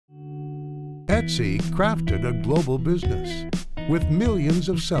Etsy crafted a global business with millions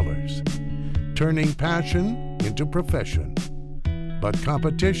of sellers, turning passion into profession. But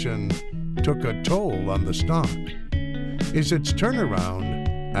competition took a toll on the stock. Is its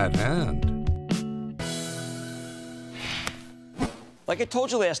turnaround at hand? Like I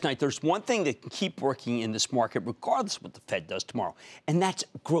told you last night, there's one thing that can keep working in this market regardless of what the Fed does tomorrow, and that's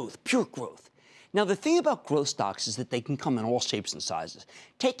growth, pure growth. Now, the thing about growth stocks is that they can come in all shapes and sizes.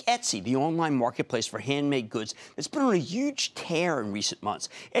 Take Etsy, the online marketplace for handmade goods that's been on a huge tear in recent months.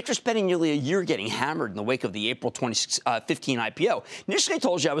 After spending nearly a year getting hammered in the wake of the April 2015 IPO, initially I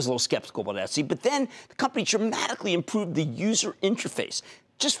told you I was a little skeptical about Etsy, but then the company dramatically improved the user interface.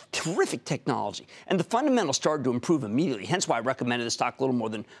 Just terrific technology. And the fundamentals started to improve immediately, hence why I recommended the stock a little more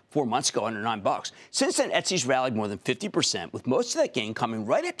than 4 months ago, under $9. Since then, Etsy's rallied more than 50%, with most of that gain coming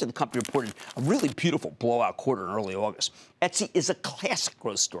right after the company reported a really beautiful blowout quarter in early August. Etsy is a classic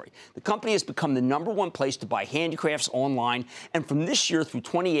growth story. The company has become the #1 place to buy handicrafts online, and from this year through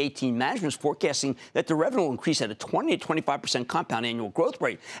 2018, management is forecasting that the revenue will increase at a 20 to 25% compound annual growth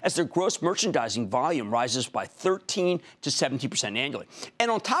rate as their gross merchandising volume rises by 13 to 17% annually.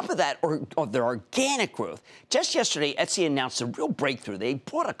 And on top of that, of their organic growth, just yesterday, Etsy announced a real breakthrough. They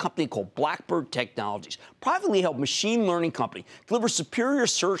bought a company called Blackbird Technologies, privately held machine learning company, delivers superior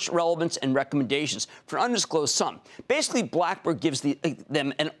search relevance and recommendations for an undisclosed sum. Basically, Blackbird gives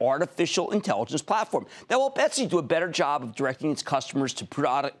them an artificial intelligence platform that will help Etsy do a better job of directing its customers to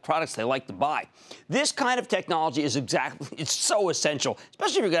products they like to buy. This kind of technology is it's so essential,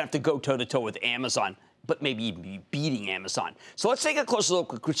 especially if you're going to have to go toe-to-toe with Amazon, but maybe even be beating Amazon. So let's take a closer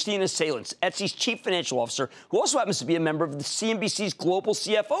look at Christina Salins, Etsy's chief financial officer, who also happens to be a member of the CNBC's Global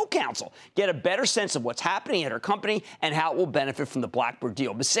CFO Council. Get a better sense of what's happening at her company and how it will benefit from the Blackbird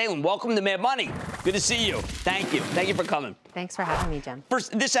deal. Ms. Salins, welcome to Mad Money. Good to see you. Thank you. Thank you for coming. Thanks for having me, Jim.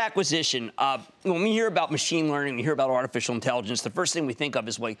 First, this acquisition, when we hear about machine learning, we hear about artificial intelligence, the first thing we think of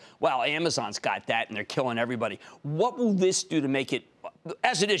is like, wow, Amazon's got that and they're killing everybody. What will this do to make it,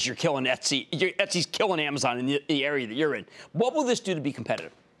 as it is, you're killing Etsy, Etsy's killing Amazon in the area that you're in. What will this do to be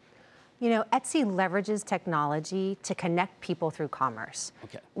competitive? You know, Etsy leverages technology to connect people through commerce.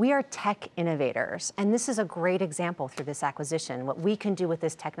 Okay. We are tech innovators, and this is a great example through this acquisition, what we can do with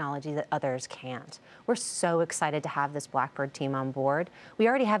this technology that others can't. We're so excited to have this Blackbird team on board. We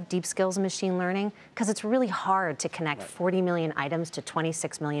already have deep skills in machine learning because it's really hard to connect 40 million items to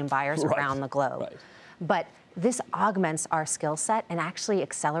 26 million buyers around the globe. Right. But this augments our skill set and actually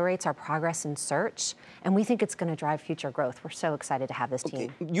accelerates our progress in search, and we think it's going to drive future growth. We're so excited to have this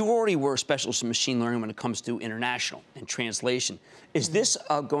team. You already were a specialist in machine learning when it comes to international and translation. Is this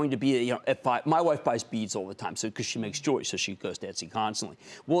going to be, my wife buys beads all the time, so because she makes jewelry, so she goes to Etsy constantly.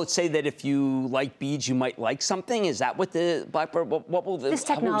 Will it say that if you like beads, you might like something? Is that what the Blackbird? What will this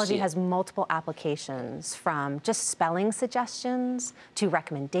technology has multiple applications, from just spelling suggestions to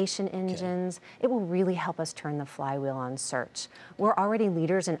recommendation engines. It will really help us turn the flywheel on search. We're already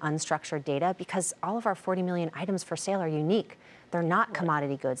leaders in unstructured data because all of our 40 million items for sale are unique. They're not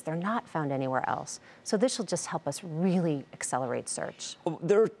commodity goods. They're not found anywhere else. So this will just help us really accelerate search.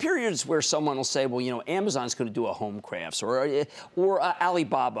 There are periods where someone will say, well, Amazon's going to do a home crafts or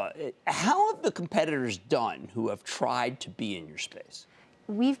Alibaba. How have the competitors done who have tried to be in your space?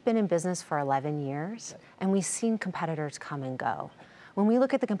 We've been in business for 11 years, and we've seen competitors come and go. When we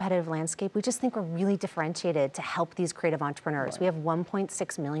look at the competitive landscape, we just think we're really differentiated to help these creative entrepreneurs. We have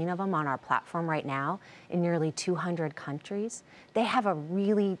 1.6 million of them on our platform right now in nearly 200 countries. They have a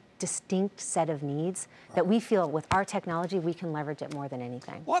really distinct set of needs that we feel with our technology, we can leverage it more than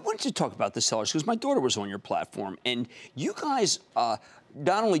anything. Well, I wanted to talk about the sellers because my daughter was on your platform, and you guys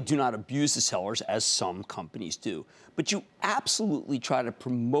not only do not abuse the sellers, as some companies do, but you absolutely try to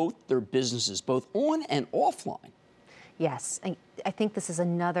promote their businesses both on and offline. Yes, I think this is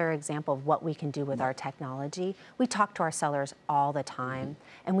another example of what we can do with our technology. We talk to our sellers all the time,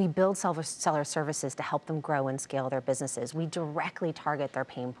 and we build seller services to help them grow and scale their businesses. We directly target their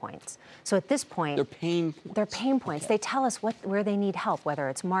pain points. So at this point, their pain points. They tell us where they need help, whether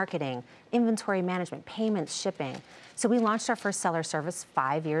it's marketing, inventory management, payments, shipping. So we launched our first seller service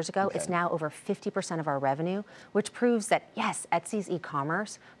 5 years ago. It's now over 50% of our revenue, which proves that, yes, Etsy's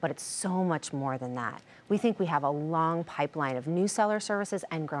e-commerce, but it's so much more than that. We think we have a long pipeline of new seller services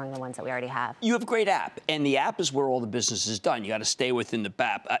and growing the ones that we already have. You have a great app, and the app is where all the business is done. You got to stay within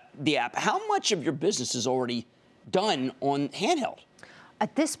the app. How much of your business is already done on handheld?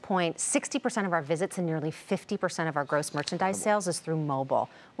 At this point, 60% of our visits and nearly 50% of our gross merchandise sales is through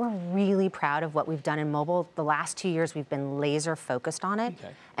mobile. We're really proud of what we've done in mobile. The last 2 years, we've been laser focused on it.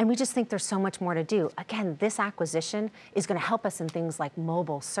 And we just think there's so much more to do. Again, this acquisition is going to help us in things like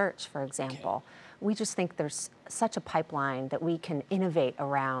mobile search, for example. We just think there's such a pipeline that we can innovate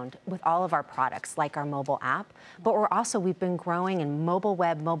around with all of our products, like our mobile app. But we've been growing in mobile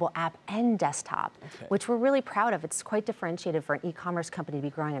web, mobile app, and desktop, which we're really proud of. It's quite differentiated for an e-commerce company to be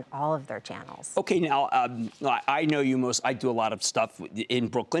growing in all of their channels. Okay, now, I know you most. I do a lot of stuff in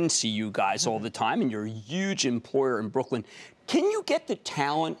Brooklyn, see you guys all the time, and you're a huge employer in Brooklyn. Can you get the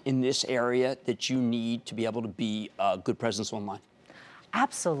talent in this area that you need to be able to be a good presence online?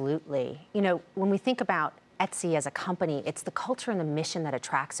 Absolutely. You know, when we think about Etsy as a company, it's the culture and the mission that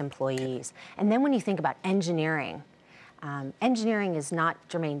attracts employees. And then when you think about engineering, engineering is not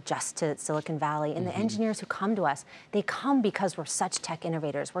germane just to Silicon Valley. And the engineers who come to us, they come because we're such tech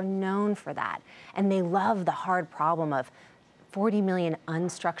innovators. We're known for that. And they love the hard problem of 40 million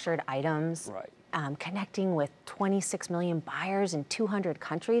unstructured items. Right. Connecting with 26 million buyers in 200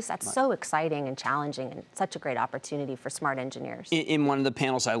 countries. That's so exciting and challenging and such a great opportunity for smart engineers. In one of the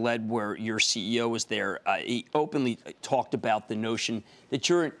panels I led where your CEO was there, he openly talked about the notion that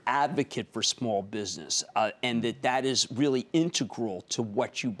you're an advocate for small business and that is really integral to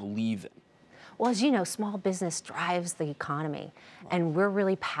what you believe in. Well, as you know, small business drives the economy, and we're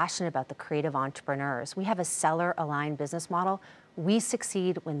really passionate about the creative entrepreneurs. We have a seller-aligned business model. We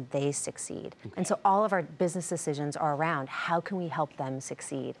succeed when they succeed. And so all of our business decisions are around how can we help them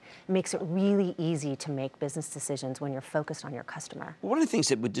succeed. It makes it really easy to make business decisions when you're focused on your customer. One of the things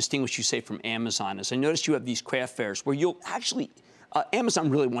that would distinguish you, say, from Amazon is I noticed you have these craft fairs where you'll actually Amazon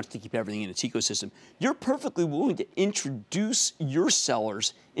really wants to keep everything in its ecosystem. You're perfectly willing to introduce your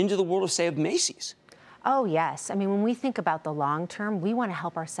sellers into the world of, say, of Macy's. Oh, yes. I mean, when we think about the long term, we want to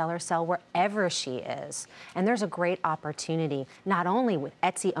help our seller sell wherever she is. And there's a great opportunity, not only with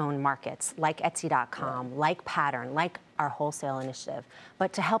Etsy-owned markets, like Etsy.com, like Pattern, like our wholesale initiative,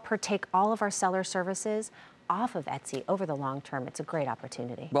 but to help her take all of our seller services off of Etsy over the long term. It's a great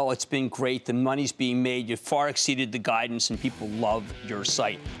opportunity. Well, it's been great. The money's being made. You've far exceeded the guidance, and people love your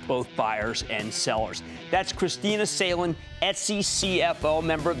site, both buyers and sellers. That's Christina Salen, Etsy CFO,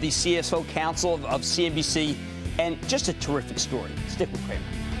 member of the CFO Council of CNBC, and just a terrific story. Stick with Cramer.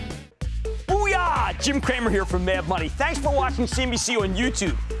 Booyah! Jim Cramer here from Mad Money. Thanks for watching CNBC on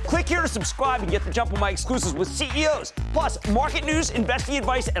YouTube. Click here to subscribe and get the jump on my exclusives with CEOs, plus market news, investing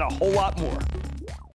advice, and a whole lot more.